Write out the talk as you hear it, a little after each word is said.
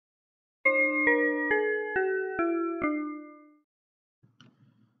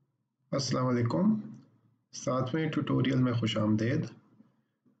अस्सलाम वालेकुम। 7वें ट्यूटोरियल में खुशामदीद।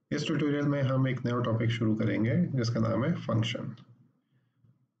 इस ट्यूटोरियल में हम एक नया टॉपिक शुरू करेंगे जिसका नाम है फंक्शन।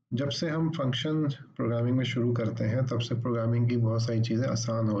 जब से हम फंक्शन प्रोग्रामिंग में शुरू करते हैं तब से प्रोग्रामिंग की बहुत सारी चीज़ें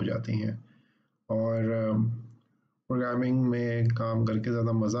आसान हो जाती हैं और प्रोग्रामिंग में काम करके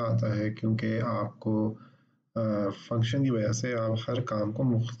ज़्यादा मज़ा आता है क्योंकि आपको फंक्शन की वजह से आप हर काम को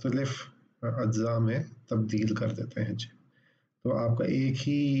मुख्तलिफ़ अज्जा में तब्दील कर देते हैं। तो आपका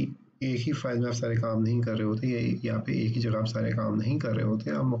एक ही फ़ाइल में आप सारे काम नहीं कर रहे होते या यहाँ पे एक ही जगह आप सारे काम नहीं कर रहे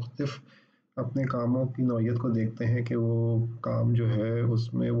होते। आप मुख्तलिफ़ अपने कामों की नौइयत को देखते हैं कि वो काम जो है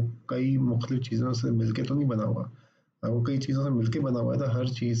उसमें वो कई मुख्तलिफ़ चीज़ों से मिलके तो नहीं बना हुआ। वो कई चीज़ों से मिलके बना हुआ है तो हर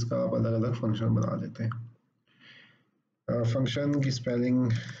चीज़ का आप अलग-अलग फ़ंक्शन बना देते हैं। फ़ंक्शन की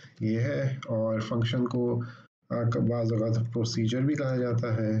स्पेलिंग ये है और फ़ंक्शन को बाज़ औक़ात प्रोसीजर भी कहा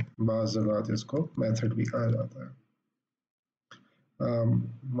जाता है, बाज़ औक़ात इसको मेथड भी कहा जाता है।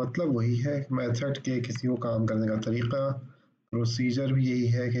 मतलब वही है मेथड के किसी को काम करने का तरीक़ा, प्रोसीजर भी यही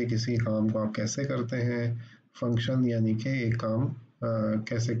है कि किसी काम को आप कैसे करते हैं, फंक्शन यानी कि एक काम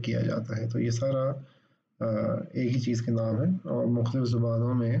कैसे किया जाता है। तो ये सारा एक ही चीज़ के नाम है और मुख्तलिफ़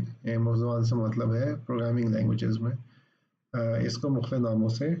ज़ुबानों में ज़ुबान से मतलब है प्रोग्रामिंग लैंग्वेजेस में इसको मुख्तलिफ़ नामों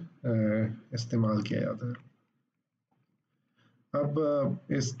से इस्तेमाल किया जाता है। अब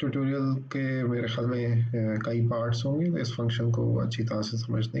इस ट्यूटोरियल के मेरे ख़्याल में कई पार्ट्स होंगे इस फंक्शन को अच्छी तरह से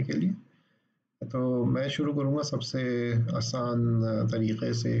समझने के लिए। तो मैं शुरू करूँगा सबसे आसान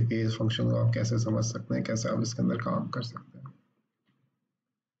तरीक़े से कि इस फंक्शन को आप कैसे समझ सकते हैं, कैसे आप इसके अंदर काम कर सकते हैं।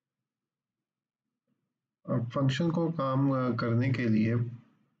 अब फंक्शन को काम करने के लिए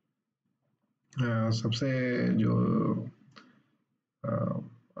सबसे जो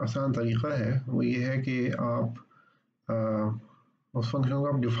आसान तरीक़ा है वो ये है कि आप उस फंक्शन को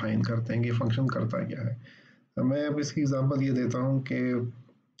आप डिफ़ाइन करते हैं कि फंक्शन करता क्या है। मैं अब इसकी एग्ज़ाम्पल ये देता हूँ कि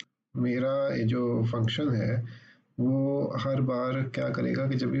मेरा ये जो फंक्शन है वो हर बार क्या करेगा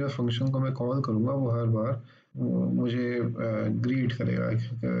कि जब भी मैं फंक्शन को मैं कॉल करूँगा वो हर बार मुझे ग्रीट करेगा।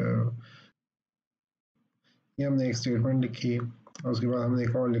 ये हमने एक स्टेटमेंट लिखी और उसके बाद हमने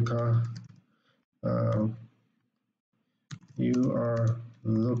एक और लिखा you are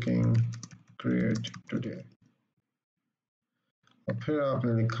looking great today. और फिर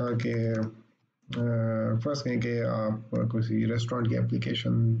आपने लिखा कि फर्स्ट कहें कि आप किसी रेस्टोरेंट की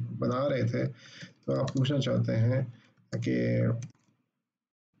एप्लीकेशन बना रहे थे तो आप पूछना चाहते हैं कि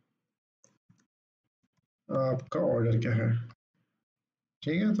आपका ऑर्डर क्या है।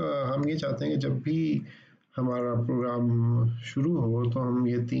 ठीक है, तो हम ये चाहते हैं कि जब भी हमारा प्रोग्राम शुरू हो तो हम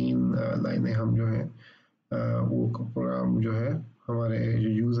ये 3 लाइनें हम जो हैं वो प्रोग्राम जो है हमारे जो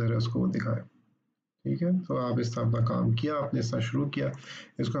यूज़र है उसको दिखाएं। ठीक है, तो आप इस तरह अपना काम किया, आपने इस तरह शुरू किया,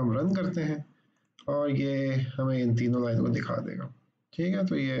 इसको हम रन करते हैं और ये हमें इन तीनों लाइनों को दिखा देगा। ठीक है,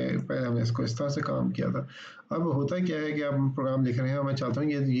 तो ये पहले हमने इसको इस तरह से काम किया था। अब होता क्या है कि आप प्रोग्राम लिख रहे हैं और मैं चाहता हूँ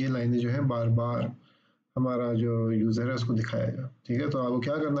ये लाइनें जो हैं बार बार हमारा जो यूज़र है उसको दिखाएगा। ठीक है, तो आपको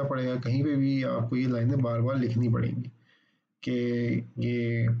क्या करना पड़ेगा, कहीं पे भी आपको ये लाइनें बार बार लिखनी पड़ेंगी कि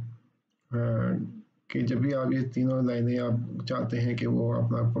ये कि जब भी आप ये तीनों लाइनें आप चाहते हैं कि वो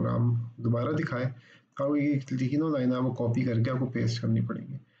अपना प्रोग्राम दोबारा दिखाए, और ये तीनों लाइनें आपको कॉपी करके आपको पेस्ट करनी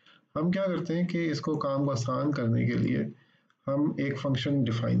पड़ेंगी। हम क्या करते हैं कि इसको काम को आसान करने के लिए हम एक फंक्शन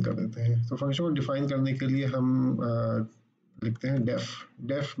डिफ़ाइन कर देते हैं। तो फंक्शन को डिफ़ाइन करने के लिए हम लिखते हैं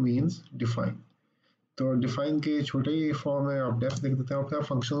डेफ मीन्स डिफ़ाइन। तो डिफ़ाइन के छोटे ही फॉर्म में आप डेफ लिख देते हैं और फिर आप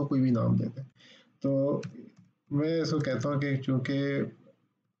फंक्शन को कोई भी नाम देते हैं। तो मैं इसको कहता हूँ कि चूँकि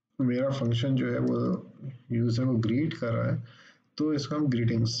मेरा फंक्शन जो है वो यूज़र को ग्रीट कर रहा है तो इसको हम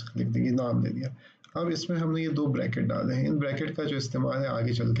ग्रीटिंग्स लिख देंगे, नाम दे दिया। अब इसमें हमने ये 2 ब्रैकेट डाले हैं। इन ब्रैकेट का जो इस्तेमाल है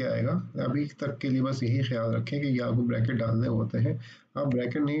आगे चल के आएगा। अभी तक के लिए बस यही ख्याल रखें कि ये आपको ब्रैकेट डालने होते हैं। आप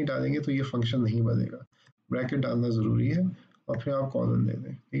ब्रैकेट नहीं डालेंगे तो ये फंक्शन नहीं बनेगा। ब्रैकेट डालना ज़रूरी है और फिर आप कॉलन दे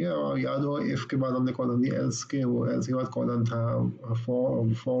दें। ठीक है, और याद हो इफ़ के बाद हमने कॉलन दिया, एल्स के बाद कॉलन था,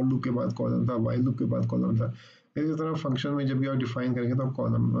 फॉर लूप के बाद कॉलन था, व्हाइल लूप के बाद कॉलन था। इसी तरह फंक्शन में जब भी आप डिफाइन करेंगे तो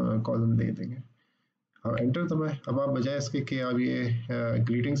आप कॉलन दे देंगे। हाँ, एंटर दबाएं। अब आप बजाय इसके कि आप ये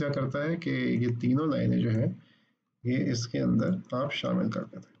ग्रीटिंग क्या करता है कि ये तीनों लाइनें जो हैं ये इसके अंदर आप शामिल कर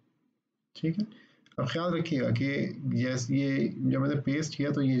देते हैं। ठीक है, अब ख्याल रखिएगा कि जैसे ये जब मैंने पेस्ट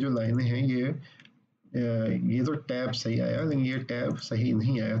किया तो ये जो लाइनें हैं ये तो टैब सही आया लेकिन ये टैब सही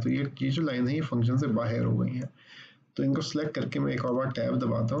नहीं आया। तो ये जो लाइन है ये फंक्शन से बाहर हो गई हैं। तो इनको सेलेक्ट करके मैं एक और बार टैब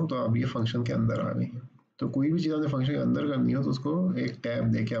दबाता हूँ तो अब ये फंक्शन के अंदर आ गई हैं। तो कोई भी चीज़ आपने फंक्शन के अंदर करनी हो तो उसको एक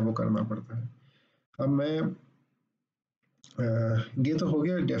टैब दे के आपको करना पड़ता है। अब मैं ये तो हो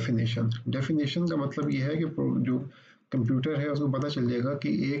गया डेफिनेशन का मतलब ये है कि जो कंप्यूटर है उसको पता चल जाएगा कि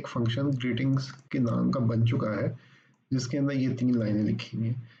एक फंक्शन ग्रीटिंग्स के नाम का बन चुका है जिसके अंदर ये 3 लाइनें लिखी हुई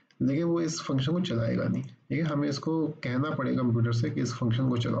हैं। लेकिन वो इस फंक्शन को चलाएगा नहीं। ठीक है, हमें इसको कहना पड़ेगा कंप्यूटर से कि इस फंक्शन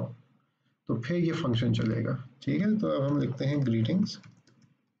को चलाओ, तो फिर ये फंक्शन चलेगा। ठीक है, तो अब हम लिखते हैं ग्रीटिंग्स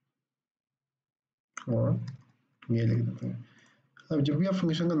और ये लिख देते हैं। अब जब भी आप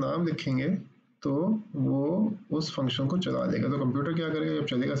फंक्शन का नाम लिखेंगे तो वो उस फंक्शन को चला देगा। तो कंप्यूटर क्या करेगा, जब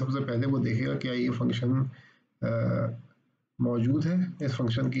चलेगा सबसे पहले वो देखेगा क्या ये फंक्शन मौजूद है, इस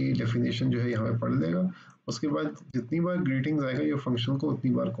फंक्शन की डेफिनेशन जो है यहाँ पे पढ़ लेगा। उसके बाद जितनी बार ग्रीटिंग्स आएगा ये फंक्शन को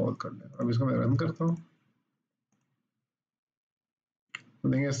उतनी बार कॉल कर लेगा। अब इसको मैं रन करता हूँ तो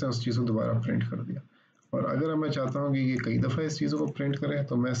देखेंगे इसने उस चीज़ को दोबारा प्रिंट कर दिया। और अगर मैं चाहता हूँ कि ये कई दफ़ा इस चीज़ों को प्रिंट करें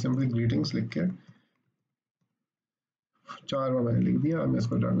तो मैं सिंपली ग्रीटिंग्स लिख के 4 बार मैंने लिख दिया। अब मैं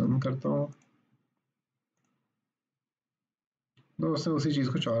इसको रन करता हूँ तो उसने उसी चीज़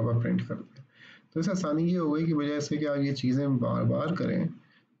को 4 बार प्रिंट कर दिया। तो इससे आसानी ये हो गई कि बजाय से कि आप ये चीज़ें बार बार करें,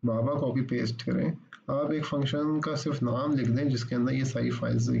 बार बार कॉपी पेस्ट करें, आप एक फंक्शन का सिर्फ नाम लिख दें जिसके अंदर ये सारी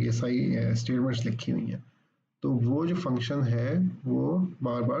फाइल्स, ये सारी स्टेटमेंट्स लिखी हुई हैं, तो वो जो फंक्शन है वो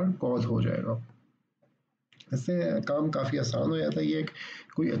बार बार कॉल हो जाएगा। इससे काम काफ़ी आसान हो जाता है। ये एक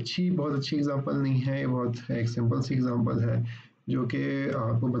कोई बहुत अच्छी एग्जांपल नहीं है, ये बहुत एक सिंपल सी एग्जांपल है जो कि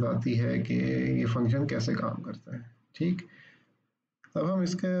आपको बताती है कि ये फंक्शन कैसे काम करता है। ठीक, अब हम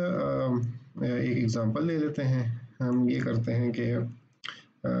इसका एक एग्जांपल ले लेते हैं। हम ये करते हैं कि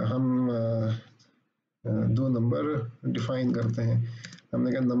हम दो नंबर डिफाइन करते हैं।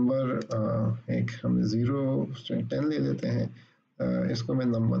 हमने कहा नंबर एक हम 0 से 10 ले लेते हैं। इसको मैं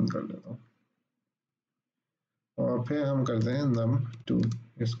num1 कर लेता हूँ और फिर हम करते हैं num2,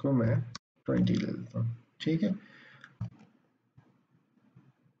 इसको मैं 20 ले लेता हूँ। ठीक है,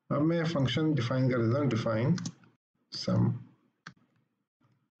 अब मैं फंक्शन डिफाइन कर देता हूँ, डिफाइन सम।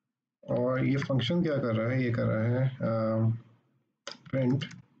 और ये फंक्शन क्या कर रहा है, ये कर रहा है print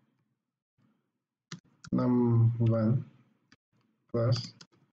num1 plus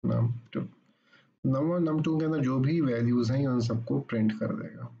num2। num1 num2 के अंदर जो भी वैल्यूज़ हैं उन सबको प्रिंट कर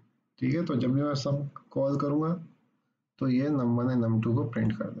देगा। ठीक है, तो जब भी मैं सब कॉल करूँगा तो ये num1 और num2 को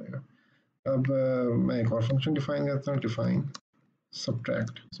प्रिंट कर देगा। अब मैं एक और फंक्शन डिफाइन करता हूँ, डिफाइन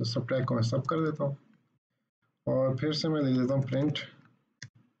सब्ट्रैक्ट। तो सब्ट्रैक्ट को मैं सब कर देता हूँ और फिर से मैं लिख देता हूँ प्रिंट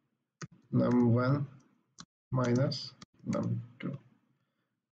num1 माइनस num2।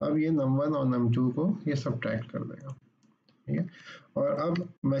 अब ये num1 और num2 को ये सब्ट्रैक्ट कर देगा। ठीक है, और अब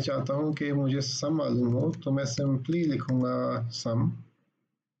मैं चाहता हूँ कि मुझे सम मालूम हो तो मैं सिंपली लिखूँगा सम,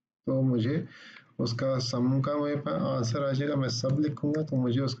 तो मुझे उसका सम का मेरे पास आंसर आ जाएगा। मैं सब लिखूँगा तो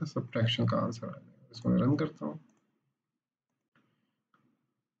मुझे उसका सब्ट्रैक्शन का आंसर आ जाएगा। इसको मैं रन करता हूँ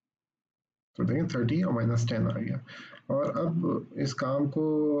तो देखें 30 और -10 आ गया। और अब इस काम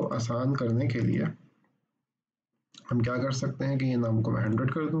को आसान करने के लिए हम क्या कर सकते हैं कि ये नाम को मैं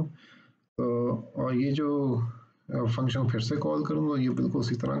 100 कर दूं, तो और ये जो फंक्शन फिर से कॉल करूँ तो ये बिल्कुल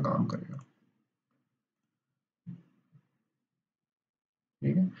उसी तरह काम करेगा।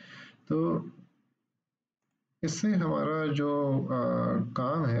 ठीक है, तो इससे हमारा जो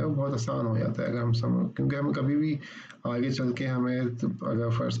काम है वो बहुत आसान हो जाता है। अगर हम क्योंकि हम कभी भी आगे चल के हमें तो अगर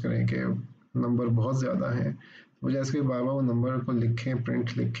फ़र्ज़ करें कि नंबर बहुत ज़्यादा हैं, बजाय इसके बार बार वो नंबर को लिखें, प्रिंट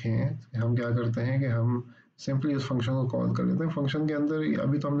लिखें, हम क्या करते हैं कि हम सिंपली उस फंक्शन को कॉल कर लेते हैं। फंक्शन के अंदर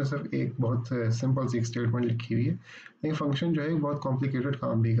अभी तो हमने सिर्फ एक बहुत सिंपल सी स्टेटमेंट लिखी हुई है, लेकिन फंक्शन जो है बहुत कॉम्प्लिकेटेड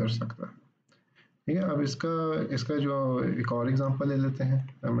काम भी कर सकता है। ठीक है, अब इसका इसका जो एक और एग्जांपल ले लेते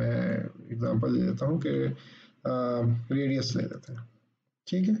हैं। मैं एग्जांपल ले लेता हूँ कि रेडियस ले लेते हैं।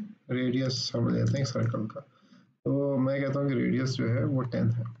 ठीक है, रेडियस हम लेते हैं सर्कल का। तो मैं कहता हूँ कि रेडियस जो है वो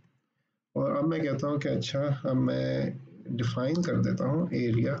 10 है। और अब मैं कहता हूँ कि अच्छा, अब मैं डिफाइन कर देता हूँ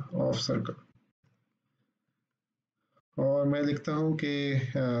एरिया ऑफ सर्कल। और मैं लिखता हूँ कि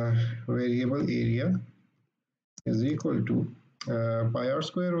variable area is equal to pi are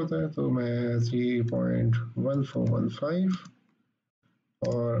square होता है, तो मैं 3.1415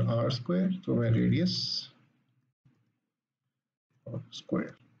 और आर स्क्वायर, तो मैं रेडियस और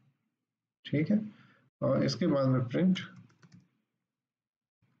स्क्वायर। ठीक है, और इसके बाद में प्रिंट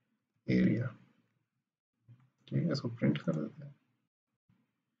एरिया। ठीक है, इसको प्रिंट कर देते हैं।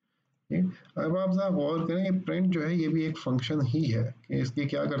 ठीक, अब आप ज़रा गौर करें कि प्रिंट जो है ये भी एक फंक्शन ही है कि इसकी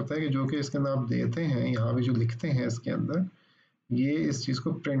क्या करता है कि जो कि इसके अंदर आप देते हैं, यहाँ पे जो लिखते हैं इसके अंदर, ये इस चीज़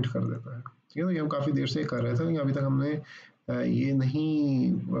को प्रिंट कर देता है। ठीक है, तो ये हम काफ़ी देर से कर रहे थे, लेकिन अभी तक हमने ये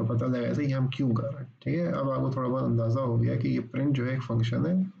नहीं पता लगाया था कि हम क्यों कर रहे हैं। ठीक है, अब आपको थोड़ा बहुत अंदाज़ा हो गया कि ये प्रिंट जो है एक फंक्शन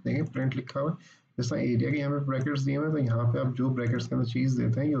है। देखिए प्रिंट लिखा हुआ है, जिस तरह एरिया के यहाँ पे ब्रैकेट्स दिए हुए हैं, तो यहाँ पे आप जो ब्रैकेट्स के अंदर चीज़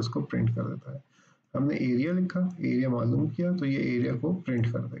देते हैं ये उसको प्रिंट कर देता है। हमने एरिया लिखा, एरिया मालूम किया, तो ये एरिया को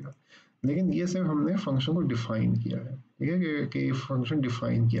प्रिंट कर देगा। लेकिन ये सिर्फ हमने फंक्शन को डिफाइन किया है। ठीक है, कि फंक्शन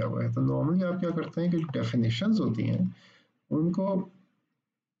डिफाइन किया हुआ है। तो नॉर्मली आप क्या करते हैं कि जो डेफिनेशंस होती हैं उनको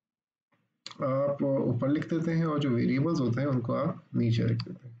आप ऊपर लिख देते हैं और जो वेरिएबल्स होते हैं उनको आप नीचे लिख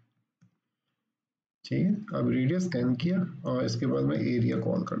देते हैं। ठीक है, अब रेडियस स्कैन किया और इसके बाद मैं एरिया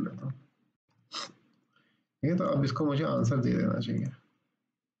कॉल कर लेता हूँ। ठीक है, तो अब इसको मुझे आंसर दे देना चाहिए।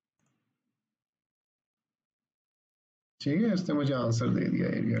 ठीक है, इसने मुझे आंसर दे दिया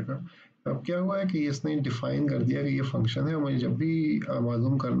एरिया का। अब क्या हुआ है कि इसने डिफाइन कर दिया कि ये फंक्शन है और मुझे जब भी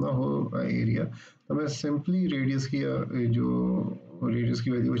मालूम करना हो एरिया, तो मैं सिंपली रेडियस की जो रेडियस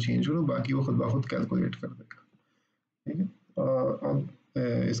की वैल्यू को चेंज करूँ, बाकी वो खुद ब खुद कैलकुलेट कर देगा। ठीक है, अब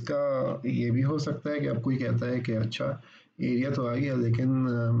इसका ये भी हो सकता है कि अब कोई कहता है कि अच्छा एरिया तो आ गया, लेकिन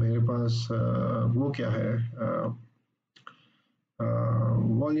मेरे पास वो क्या है,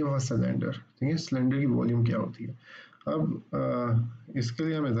 वॉल्यूम ऑफ सिलेंडर। ठीक है, सिलेंडर की वॉल्यूम क्या होती है। अब इसके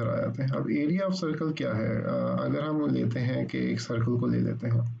लिए हम इधर आ जाते हैं। अब एरिया ऑफ सर्कल क्या है, अगर हम लेते हैं कि एक सर्कल को ले लेते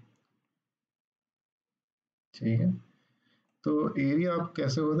हैं। ठीक है, तो एरिया आप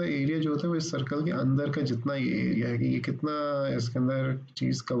कैसे होता है, एरिया जो होता है वो इस सर्कल के अंदर का जितना ये एरिया है कि ये कितना इसके अंदर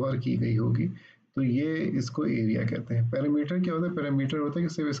चीज़ कवर की गई होगी, तो ये इसको एरिया कहते हैं। पैरामीटर क्या होता है, पैरामीटर होता है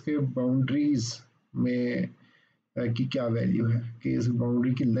कि सिर्फ इसके बाउंड्रीज में की क्या वैल्यू है, कि इस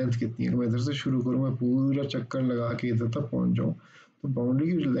बाउंड्री की लेंथ कितनी है। मैं इधर से शुरू करूँ, मैं पूरा चक्कर लगा के इधर तक पहुँच जाऊँ, तो बाउंड्री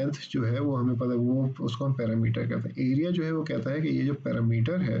की लेंथ जो है वो हमें पता है, वो उसको हम पैरामीटर कहते हैं। एरिया जो है वो कहता है कि ये जो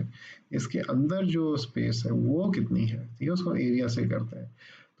पैरामीटर है इसके अंदर जो स्पेस है वो कितनी है। ठीक है, उसको एरिया से करते हैं।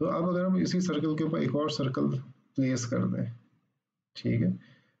 तो अब अगर हम इसी सर्कल के ऊपर एक और सर्कल प्लेस कर दें, ठीक है,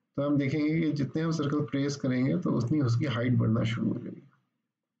 तो हम देखेंगे कि जितने हम सर्कल प्लेस करेंगे तो उतनी उसकी हाइट बढ़ना शुरू हो जाएगी।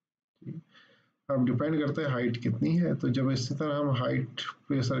 ठीक है? अब डिपेंड करता है हाइट कितनी है, तो जब इसी तरह हम हाइट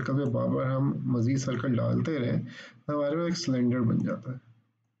पे सर्कल पे बार बार हम मजीद सर्कल डालते रहें तो हमारे पास एक सिलेंडर बन जाता है।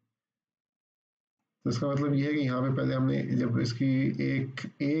 तो इसका मतलब ये है कि यहाँ पे पहले हमने जब इसकी एक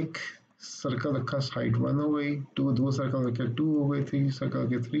एक सर्कल रखा, हाइट 1 हो गई, टू दो सर्कल रखे 2 हो गई, 3 सर्कल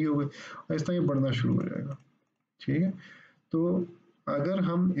के 3 हो गई, और इस तरह ये बढ़ना शुरू हो जाएगा। ठीक है, तो अगर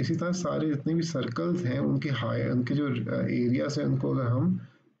हम इसी तरह सारे जितने भी सर्कल्स हैं उनकी हाई उनके जो एरियाज हैं उनको अगर हम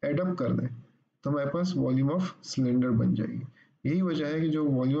एडअप कर दें तो हमारे पास वॉल्यूम ऑफ सिलेंडर बन जाएगी। यही वजह है कि जो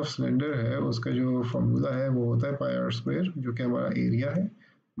वॉल्यूम ऑफ सिलेंडर है उसका जो फॉर्मूला है वो होता है पाई आर स्क्वायर, जो कि हमारा एरिया है,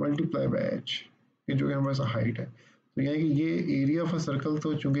 मल्टीप्लाई बाय एच, ये जो कि हमारे पास हाइट है। तो यानी कि ये एरिया ऑफ अ सर्कल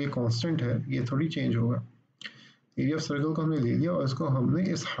तो चूंकि कांस्टेंट है, ये थोड़ी चेंज होगा। एरिया ऑफ सर्कल को हमने ले लिया और इसको हमने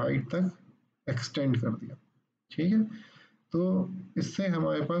इस हाइट तक एक्सटेंड कर दिया। ठीक है, तो इससे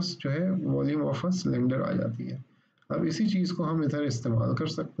हमारे पास जो है वॉल्यूम ऑफ अ सिलेंडर आ जाती है। अब इसी चीज़ को हम इधर इस्तेमाल कर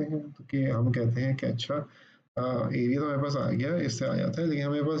सकते हैं, तो कि हम कहते हैं कि अच्छा एरिया तो हमारे पास आ गया, इससे आ जाता है, लेकिन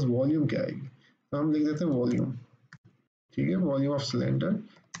हमारे पास वॉल्यूम क्या आएगी, तो हम लिख देते हैं वॉल्यूम। ठीक है, volume of cylinder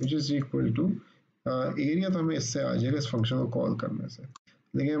which is equal to area, तो हमें इससे आ जाएगा इस फंक्शन को कॉल करने से।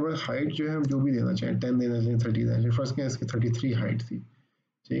 लेकिन हमारे हाइट जो है हम जो भी देना चाहें, 10 देना चाहें, 30 देना चाहें, फर्स्ट क्या इसकी 33 हाइट थी।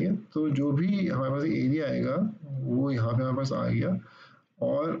 ठीक है, तो जो भी हमारे पास एरिया आएगा वो यहाँ पे हमारे पास आ गया,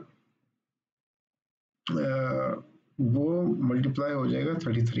 और वो मल्टीप्लाई हो जाएगा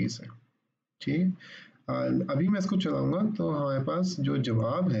 33 से। ठीक, अभी मैं इसको चलाऊंगा तो हमारे पास जो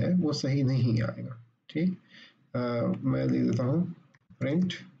जवाब है वो सही नहीं आएगा। ठीक, मैं लिख देता हूँ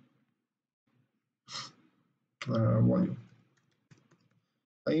प्रिंट वॉल्यूम।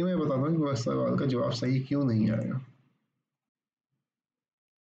 अभी मैं बताता हूँ कि सवाल का जवाब सही क्यों नहीं आएगा।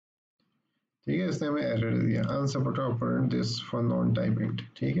 ठीक है, इसने हमें एरर दिया, unsupported operand this for non type int.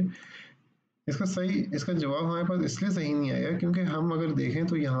 ठीक है, इसका जवाब हमारे पास इसलिए सही नहीं आया क्योंकि हम अगर देखें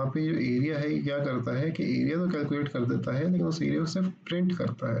तो यहाँ पे जो एरिया है क्या करता है कि एरिया तो कैलकुलेट कर देता है, लेकिन उस एरिया को सिर्फ प्रिंट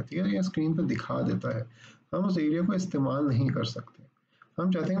करता है। ठीक है, या स्क्रीन पर दिखा देता है, हम उस एरिया को इस्तेमाल नहीं कर सकते।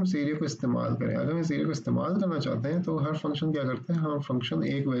 हम चाहते हैं हम इस एरिया को इस्तेमाल करें। अगर हम इस एरिया को इस्तेमाल करना चाहते हैं तो हर फंक्शन क्या करते हैं, हम फंक्शन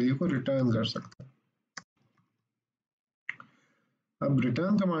एक वैल्यू को रिटर्न कर सकते हैं। अब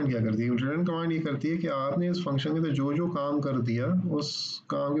रिटर्न कमांड क्या करती है, रिटर्न कमांड ये करती है कि आपने इस फंक्शन के तो जो जो काम कर दिया, उस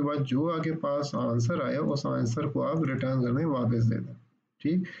काम के बाद जो आपके पास आंसर आया उस आंसर को आप रिटर्न करने वापस दे दें।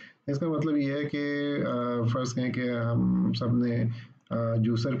 ठीक, इसका मतलब ये है कि फर्स्ट कहें कि हम सब ने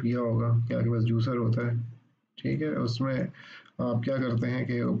जूसर पिया होगा, क्या आपके पास जूसर होता है। ठीक है, उसमें आप क्या करते हैं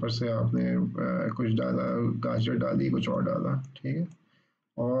कि ऊपर से आपने कुछ डाला, गाजर डाली, कुछ और डाला। ठीक है,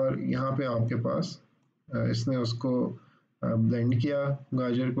 और यहाँ पे आपके पास इसने उसको ब्लेंड किया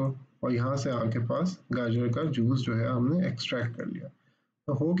गाजर को, और यहाँ से आपके पास गाजर का जूस जो है हमने एक्सट्रैक्ट कर लिया।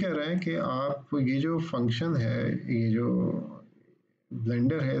 तो हो क्या रहा है कि आप ये जो फंक्शन है, ये जो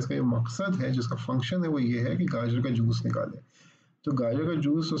ब्लेंडर है, इसका जो मकसद है, जिसका फंक्शन है वो ये है कि गाजर का जूस निकाले। तो गाजर का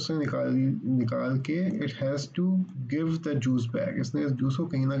जूस उससे निकाल के it has to give the juice back, इसने इस जूस को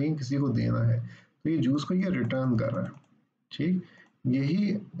कहीं ना कहीं किसी को देना है, तो ये जूस को ये रिटर्न कर रहा है। ठीक,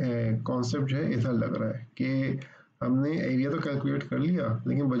 यही कॉन्सेप्ट जो है इधर लग रहा है कि हमने एरिया तो कैलकुलेट कर लिया,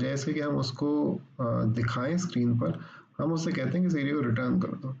 लेकिन बजाय इसके कि हम उसको दिखाएं स्क्रीन पर, हम उससे कहते हैं कि इस एरिया को रिटर्न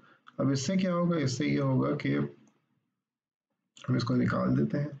कर दो। अब इससे क्या होगा, इससे ये होगा कि हम इसको निकाल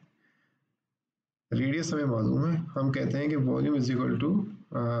देते हैं। रेडियस हमें मालूम है, हम कहते हैं कि volume is equal to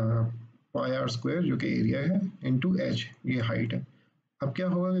pi are square, जो कि एरिया है, इनटू एच, ये हाइट है। अब क्या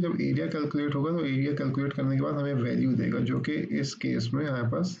होगा कि जब एरिया कैलकुलेट होगा तो एरिया कैलकुलेट करने के बाद हमें वैल्यू देगा, जो कि इस केस में हमारे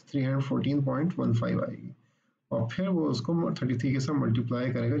पास 314.15 आएगी, और फिर वो उसको 33 के साथ मल्टीप्लाई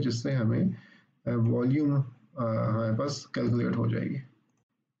करेगा, जिससे हमें वॉल्यूम हमारे पास कैलकुलेट हो जाएगी।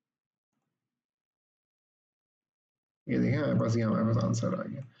 ये देखें हमारे पास आंसर आ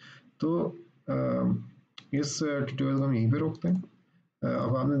गया। तो इस ट्यूटोरियल को हम यहीं पे रोकते हैं।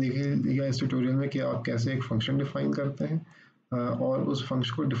 अब आपने देखे लिया इस ट्यूटोरियल में कि आप कैसे एक फंक्शन डिफाइन करते हैं, और उस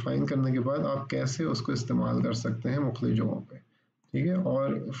फंक्शन को डिफाइन करने के बाद आप कैसे उसको इस्तेमाल कर सकते हैं मुख्तलिफ जगहों पे, ठीक है।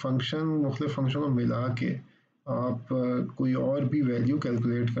 और मुख्तलिफ फंक्शन को मिला के आप कोई और भी वैल्यू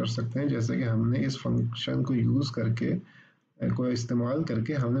कैलकुलेट कर सकते हैं, जैसे कि हमने इस फंक्शन को यूज़ करके को इस्तेमाल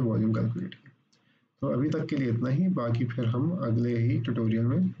करके हमने वॉल्यूम कैलकुलेट किया। तो अभी तक के लिए इतना ही, बाकी फिर हम अगले ही ट्यूटोरियल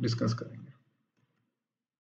में डिस्कस करेंगे।